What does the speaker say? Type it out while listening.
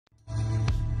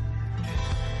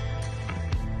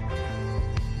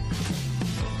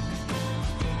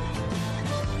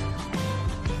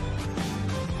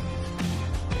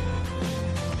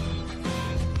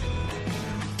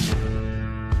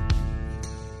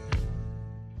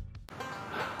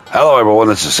Hello, everyone.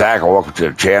 This is Zach. Welcome to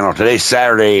the channel. Today's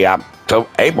Saturday, April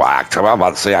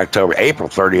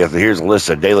 30th. And here's a list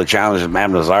of daily challenges at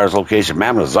Mam Nazar's location.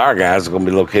 Mam Nazar, guys, is going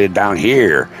to be located down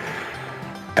here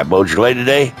at Beaujolais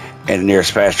today, and the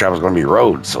nearest fast travel is going to be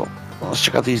Rhodes. So let's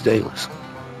check out these dailies.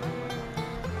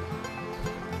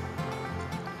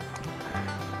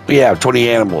 We have 20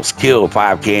 animals killed,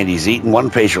 5 candies eaten,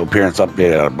 1 facial appearance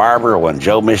updated at a barber, 1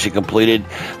 Joe mission completed,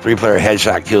 3-player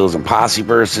headshot kills and posse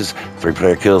versus,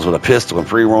 3-player kills with a pistol and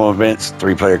free roam events,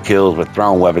 3-player kills with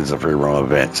thrown weapons and free roam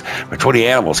events. For 20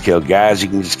 animals killed, guys, you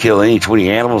can just kill any 20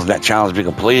 animals and that challenge will be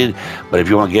completed. But if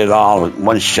you want to get it all in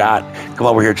one shot, come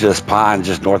over here to this pond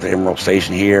just north of Emerald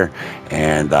Station here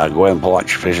and go ahead and pull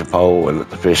out your fishing pole and let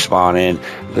the fish spawn in.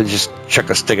 Then just chuck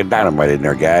a stick of dynamite in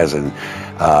there, guys, and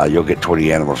you'll get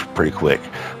 20 animals pretty quick.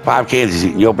 5 candies.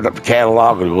 You open up the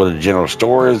catalog and go to the general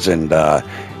stores and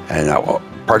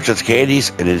purchase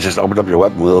candies, and then just open up your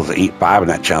weapon wheels and eat 5, and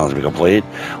that challenge will be completed.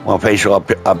 1 facial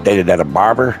updated at a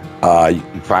barber. You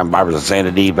can find barbers in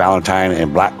Sanity, Valentine,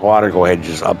 and Blackwater. Go ahead and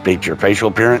just update your facial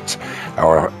appearance,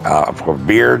 or for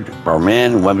beard, for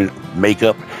men, women,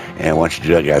 makeup. And once you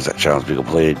do that, guys, that challenge will be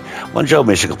completed. 1 Joe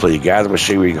mission completed, guys. I'm going to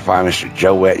show you where you can find Mr.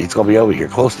 Joe at. He's going to be over here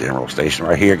close to the Emerald Station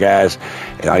right here, guys.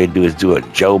 And all you do is do a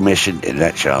Joe mission, and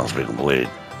that challenge will be completed.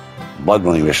 Blood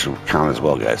money mission will count as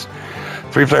well, guys.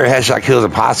 3-player headshot kills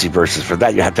and posse versus. For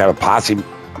that, you have to have a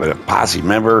posse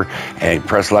member and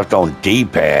press left on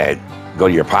D-pad. Go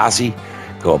to your posse,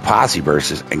 go posse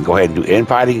versus, and go ahead and do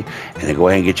infighting, and then go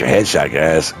ahead and get your headshot,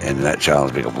 guys, and that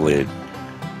challenge will be completed.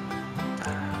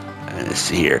 Let's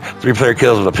see here. 3-player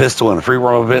kills with a pistol and a free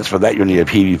roam events. For that, you'll need a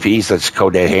PvP, such as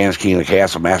Code Dead Hands, King of the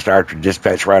Castle, Master Archer,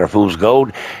 Dispatch Rider, Fool's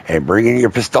Gold, and bring in your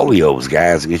pistolios,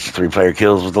 guys, and get your 3-player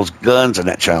kills with those guns, and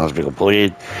that challenge will be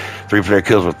completed. 3-player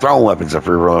kills with thrown weapons and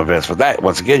free roam events. For that,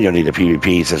 once again, you'll need a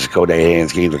PvP, such as Code Dead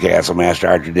Hands, King of the Castle, Master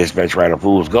Archer, Dispatch Rider,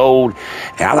 Fool's Gold.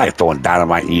 And I like throwing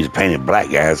dynamite and using painted black,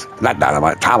 guys. Not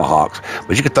dynamite, tomahawks,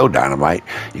 but you can throw dynamite.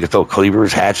 You can throw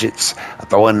cleavers, hatchets,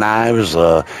 throwing knives,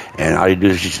 and all you do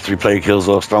is get your 3-player kills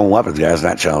those thrown weapons, guys,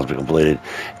 and that challenge will be completed.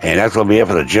 And that's going to be it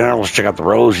for the generals. Check out the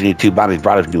roads. You need 2 bounties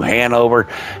brought up New Hanover,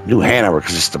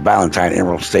 because it's the Valentine,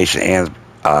 Emerald Station,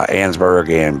 Ansburg,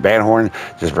 and Banhorn.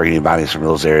 Just bring any bounties from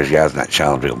those areas, guys, and that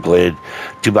challenge will be completed.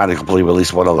 2 bounties completed with at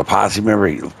least 1 other posse member.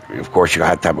 Of course, you're going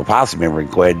to have to have a posse member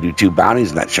and go ahead and do 2 bounties,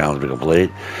 and that challenge will be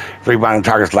completed. 3 bounty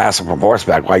targets lasso from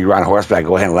horseback. While you're on horseback,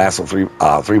 go ahead and lasso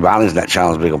 3 bounties, and that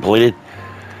challenge will be completed.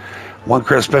 1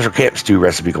 crisp special camp stew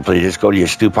recipe completed. Just go to your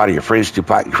stew pot or your friend's stew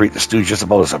pot and create the stew just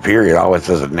above the superior. It always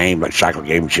says a name like chocolate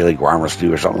game chili, guarma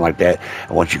stew, or something like that.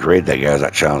 And once you create that, guys,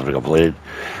 that challenge will be completed.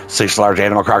 6 large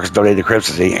animal carcasses donated to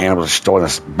crypts. 8 animals stored in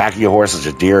the back of your horses,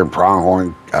 a deer and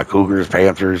pronghorn, cougars,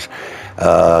 panthers,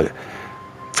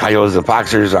 coyotes and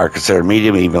foxers are considered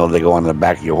medium, even though they go on the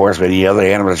back of your horse. But any other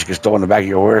animals you can store on the back of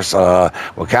your horse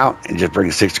will count, and just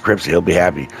bring 6 to crypts, and he'll be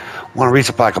happy. 1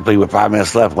 resupply complete with 5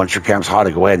 minutes left. Once your camp's hot,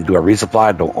 go ahead and do a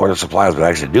resupply. Don't order supplies, but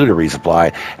actually do the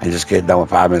resupply, and just get it done with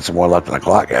 5 minutes or more left on the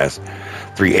clock, guys.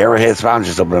 3 arrowheads found.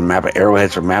 Just open a map of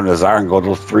arrowheads from Mam Nazar and go to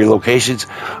those 3 locations.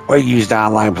 Or you can use the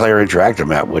online player interactive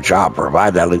map, which I'll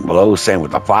provide that link below. Same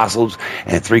with the fossils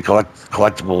and 3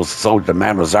 collectibles sold to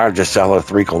Mam Nazar. Just sell her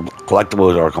 3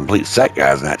 collectibles or a complete set,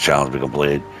 guys, and that challenge will be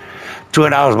completed.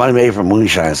 $200 money made from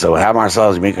moonshine. So have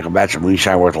ourselves make a batch of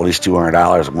moonshine worth at least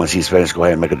 $200. And once he's finished, go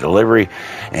ahead and make a delivery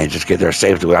and just get there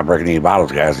safely without breaking any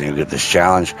bottles, guys, and you'll get this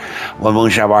challenge. 1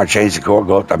 moonshine bar, change the decor.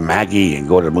 Go up to Maggie and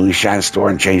go to the moonshine store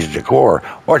and change the decor.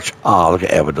 Or look at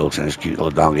Evidose and his cute little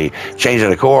donkey. Change the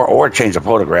decor or change the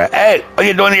photograph. Hey, what are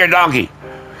you doing to your donkey?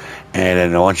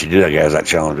 And then once you do that, guys, that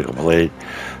challenge will be completed.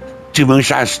 2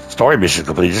 moonshine story missions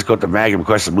completed. Just go to Mag and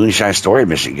request a moonshine story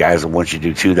mission, guys. And once you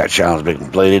do 2, that challenge will be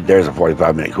completed. There's a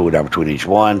 45-minute cooldown between each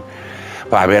one.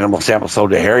 5 animal samples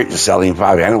sold to Harriet. Just selling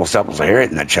 5 animal samples to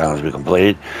Harriet, and that challenge will be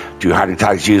completed. 2 hardy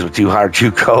tonics used with 2 hard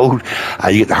 2 code.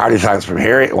 You get the hardy tonics from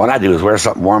Harriet. What I do is wear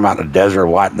something warm out in the desert or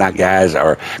whatnot, guys,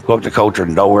 or go up to Culture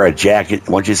and don't wear a jacket.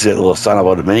 Once you see a little sun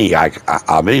above the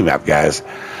mini map, guys,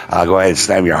 go ahead and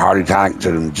slam your hardy tonic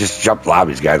and just jump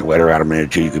lobbies, guys. Wait around a minute or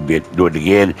 2. You could do it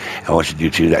again. And once you do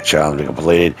 2, that challenge will be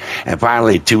completed. And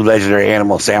finally, 2 legendary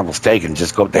animal samples taken.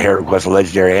 Just go up to Harriet, request a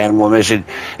legendary animal mission,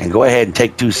 and go ahead and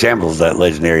take 2 samples of that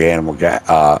legendary animal,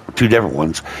 2 different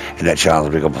ones, and that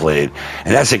challenge will be completed.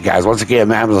 And that's it, guys. Once again,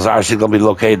 Mam Nazar is going to be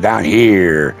located down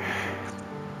here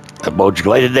at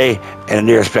Beaujolais today, and the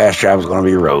nearest fast travel is going to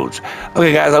be Rhodes.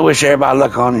 Okay, guys, I wish everybody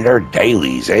luck on their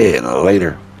dailies. And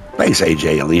later. Thanks,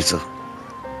 AJ and Lisa.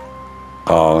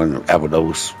 And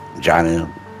Evidose, Johnny.